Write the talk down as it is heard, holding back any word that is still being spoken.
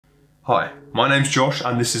Hi, my name's Josh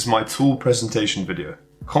and this is my tool presentation video.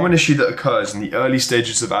 A common issue that occurs in the early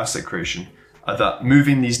stages of asset creation are that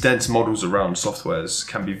moving these dense models around softwares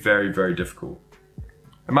can be very, very difficult.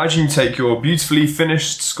 Imagine you take your beautifully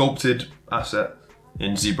finished, sculpted asset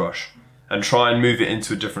in ZBrush and try and move it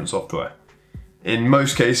into a different software. In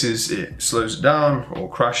most cases, it slows it down or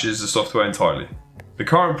crashes the software entirely. The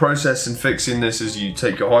current process in fixing this is you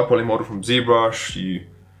take your high poly model from ZBrush, you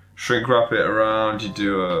shrink wrap it around, you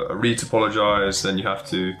do a retopologize, then you have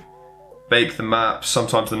to bake the maps.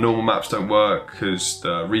 Sometimes the normal maps don't work because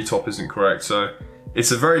the retop isn't correct, so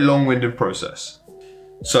it's a very long-winded process.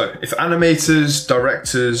 So if animators,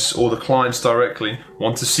 directors, or the clients directly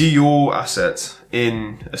want to see your asset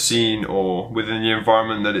in a scene or within the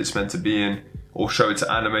environment that it's meant to be in, or show it to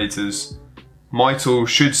animators, my tool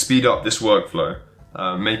should speed up this workflow,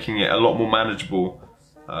 making it a lot more manageable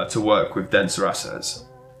to work with denser assets.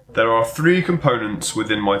 There are three components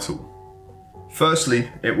within my tool.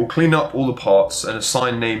 Firstly, it will clean up all the parts and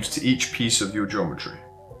assign names to each piece of your geometry.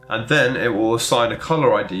 And then it will assign a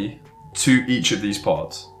color ID to each of these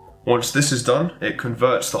parts. Once this is done, it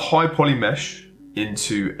converts the high poly mesh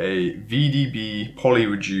into a VDB poly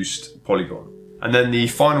reduced polygon. And then the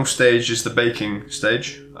final stage is the baking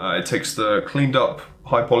stage. It takes the cleaned up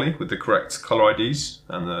high poly with the correct color IDs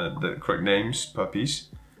and the correct names per piece,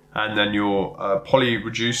 and then your poly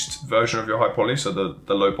reduced version of your high poly, so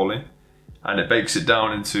the low poly, and it bakes it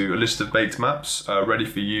down into a list of baked maps ready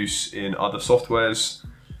for use in other softwares,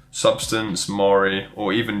 Substance, Mari,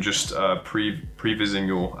 or even just prevising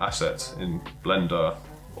your asset in Blender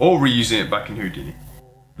or reusing it back in Houdini.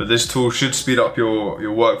 But this tool should speed up your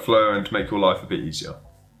workflow and make your life a bit easier.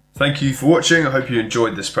 Thank you for watching. I hope you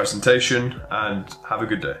enjoyed this presentation and have a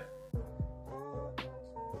good day.